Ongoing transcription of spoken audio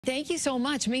Thank you so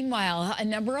much. Meanwhile, a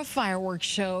number of fireworks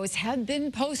shows have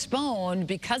been postponed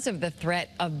because of the threat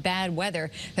of bad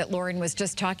weather that Lauren was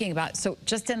just talking about. So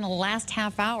just in the last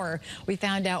half hour, we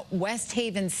found out West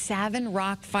Haven's Savin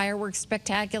Rock Fireworks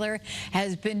Spectacular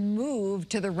has been moved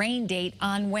to the rain date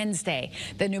on Wednesday.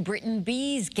 The New Britain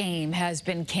Bees game has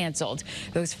been canceled.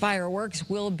 Those fireworks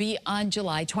will be on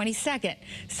July 22nd.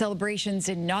 Celebrations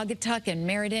in Naugatuck and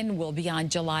Meriden will be on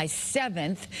July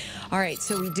 7th. All right,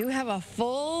 so we do have a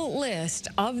full list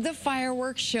of the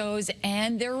fireworks shows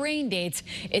and their rain dates.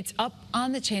 It's up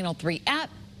on the Channel 3 app,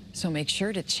 so make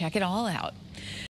sure to check it all out.